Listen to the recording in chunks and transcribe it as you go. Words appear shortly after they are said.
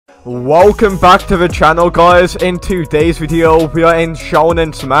Welcome back to the channel, guys. In today's video, we are in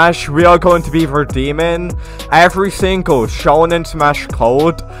Shonen Smash. We are going to be redeeming every single Shonen Smash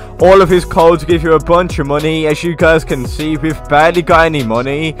code. All of his codes give you a bunch of money. As you guys can see, we've barely got any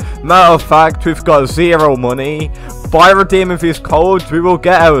money. Matter of fact, we've got zero money. By redeeming these codes, we will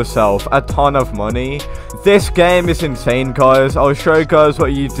get ourselves a ton of money. This game is insane, guys. I'll show you guys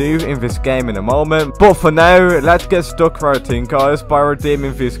what you do in this game in a moment. But for now, let's get stuck right in, guys, by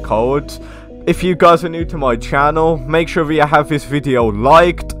redeeming these codes. If you guys are new to my channel, make sure that you have this video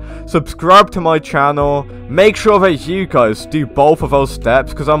liked, subscribe to my channel, make sure that you guys do both of those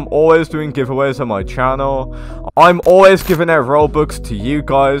steps, because I'm always doing giveaways on my channel. I'm always giving out Robux to you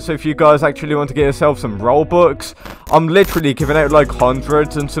guys, so if you guys actually want to get yourself some Robux, I'm literally giving out like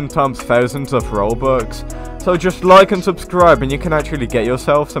hundreds and sometimes thousands of Robux. So just like and subscribe and you can actually get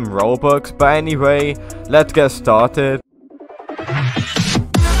yourself some Robux. But anyway, let's get started.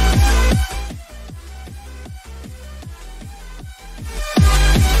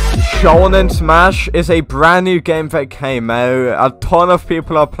 Shonen Smash is a brand new game that came out. A ton of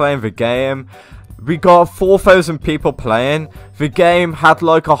people are playing the game. We got 4,000 people playing. The game had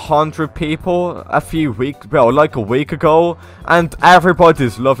like 100 people a week ago, and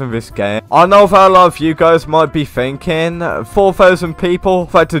everybody's loving this game. I know that a lot of you guys might be thinking 4,000 people,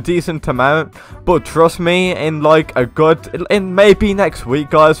 that's a decent amount, but trust me, in maybe next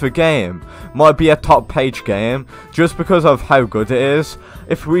week, guys, the game might be a top page game just because of how good it is.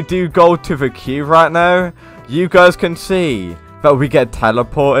 If we do go to the queue right now, you guys can see that we get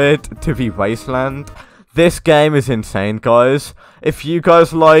teleported to the wasteland. This game is insane, guys. If you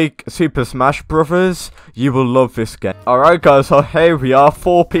guys like Super Smash Brothers, you will love this game. Alright, guys, so here we are,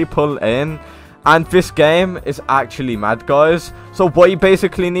 4 people in. And this game is actually mad, guys. So what you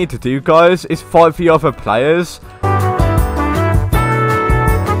basically need to do, guys, is fight the other players.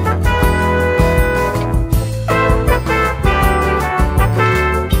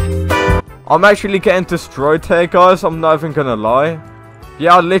 I'm actually getting destroyed here, guys. I'm not even gonna lie.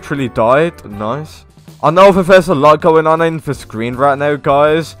 Yeah, I literally died. Nice. I know that there's a lot going on in the screen right now,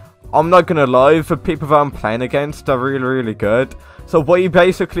 guys. I'm not gonna lie. The people that I'm playing against are really good. So what you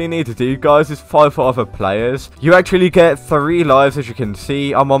basically need to do, guys, is fight for other players. You actually get 3 lives, as you can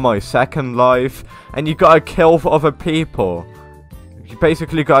see. I'm on my 2nd life. And you gotta kill for other people. You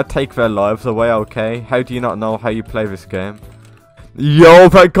basically gotta take their lives away, okay? How do you not know how you play this game? Yo,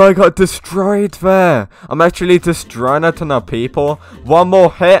 that guy got destroyed there. I'm actually destroying a ton of people. One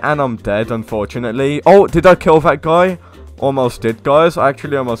more hit and I'm dead, unfortunately. Oh, did I kill that guy? Almost did, guys. I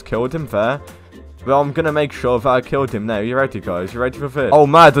actually almost killed him there. Well, I'm gonna make sure that I killed him now. You ready, guys? You ready for this? Oh,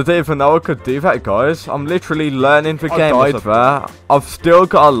 man, I didn't even know I could do that, guys. I'm literally learning the game. I died there. I've still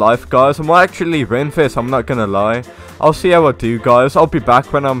got a life, guys. I might actually win this. I'm not gonna lie. I'll see how I do, guys. I'll be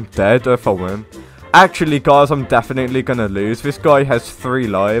back when I'm dead if I win. Actually, guys, I'm definitely gonna lose. This guy has 3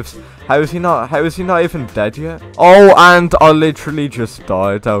 lives. How is he not even dead yet? Oh, and I literally just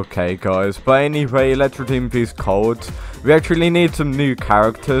died. Okay, guys. But anyway, let's redeem these codes. We actually need some new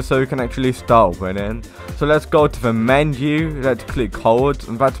characters so we can actually start winning. So let's go to the menu. Let's click codes.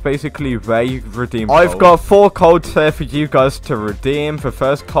 And that's basically where you redeem codes. I've got 4 codes here for you guys to redeem. The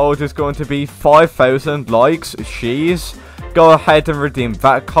first code is going to be 5,000 likes. She's. Go ahead and redeem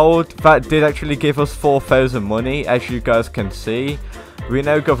that code. That did actually give us 4,000 money, as you guys can see. We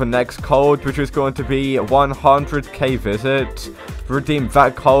now got the next code, which is going to be 100k visits. Redeem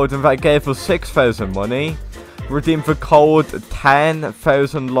that code, and that gave us 6,000 money. Redeem the code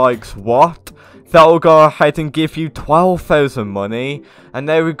 10,000 likes what? That will go ahead and give you 12,000 money. And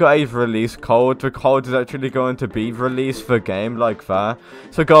now we've got a release code. The code is actually going to be release the game like that.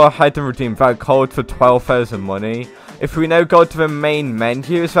 So go ahead and redeem that code for 12,000 money. If we now go to the main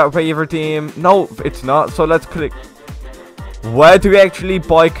menu, is that where you redeem? No, it's not. So let's click. Where do we actually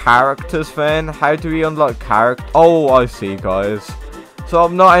buy characters then? How do we unlock characters? Oh, I see, guys. So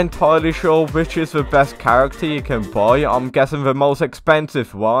I'm not entirely sure which is the best character you can buy. I'm guessing the most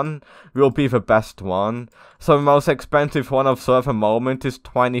expensive one will be the best one. So the most expensive one I've saw at the moment is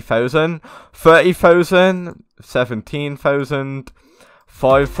 20,000, 30,000, 17,000,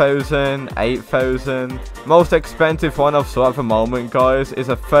 5,000, 8,000. Most expensive one I've saw at the moment, guys, is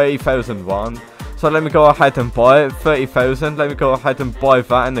a 30,000 one. So let me go ahead and buy it, 30,000. Let me go ahead and buy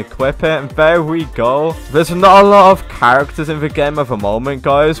that and equip it. And there we go. There's not a lot of characters in the game at the moment,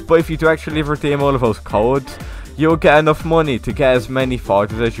 guys. But if you do actually redeem all of those codes, you'll get enough money to get as many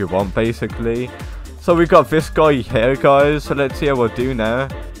fighters as you want, basically. So we got this guy here, guys. So let's see how we'll do now.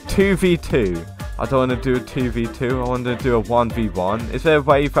 2v2. I don't want to do a 2v2. I want to do a 1v1. Is there a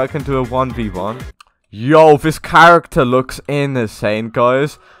way if I can do a 1v1? Yo, this character looks insane,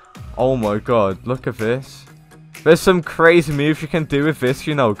 guys. Oh my god, look at this. There's some crazy moves you can do with this,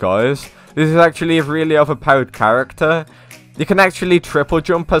 you know, guys. This is actually a really overpowered character. You can actually triple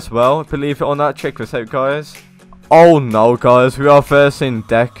jump as well, believe it or not. Check this out, guys. Oh no, guys, we are versing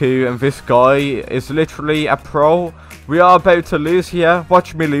Deku, and this guy is literally a pro. We are about to lose here.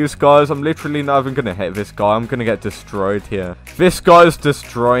 Watch me lose, guys. I'm literally not even gonna hit this guy. I'm gonna get destroyed here. This guy's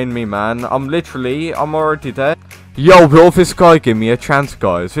destroying me, man. I'm already dead. Yo, will this guy give me a chance,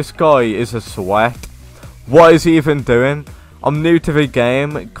 guys? This guy is a sweat. What is he even doing? I'm new to the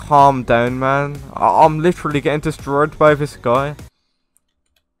game. Calm down, man. I'm literally getting destroyed by this guy.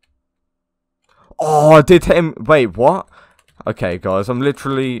 Oh, I did hit him. Wait, what? Okay, guys, I'm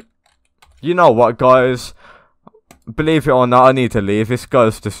literally... You know what, guys? Believe it or not, I need to leave. This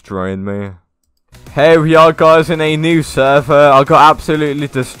guy's destroying me. Here we are, guys, in a new server. I got absolutely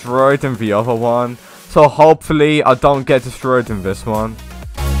destroyed in the other one. So hopefully I don't get destroyed in this one.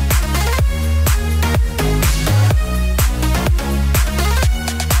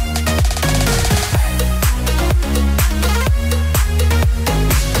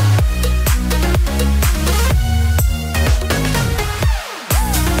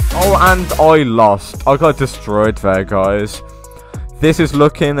 Oh, and I lost. I got destroyed there, guys. This is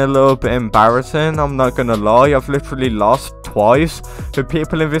looking a little bit embarrassing, I'm not gonna lie. I've literally lost twice. The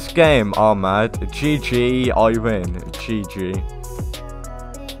people in this game are mad. GG, I win. GG.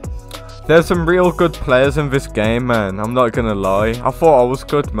 There's some real good players in this game, man. I'm not gonna lie. I thought I was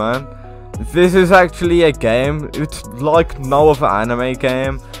good, man. This is actually a game. It's like no other anime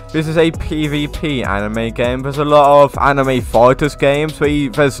game. This is a PvP anime game. There's a lot of anime fighters games where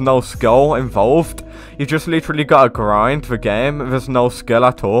there's no skill involved. You just literally gotta grind the game. There's no skill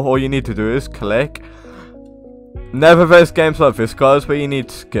at all. All you need to do is click. Never there's games like this, guys, where you need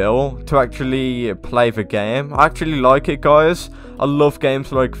skill to actually play the game. I actually like it, guys. I love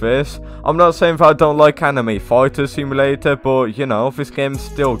games like this. I'm not saying that I don't like Anime Fighter Simulator, but, you know, this game's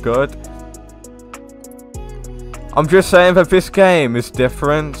still good. I'm just saying that this game is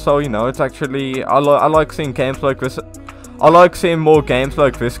different, so, you know, it's actually... I like seeing games like this. I like seeing more games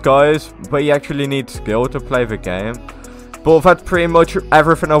like this, guys, where you actually need skill to play the game. But that's pretty much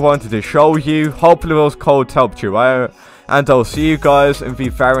everything I wanted to show you. Hopefully those codes helped you out. And I'll see you guys in the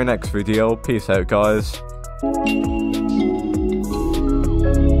very next video. Peace out, guys.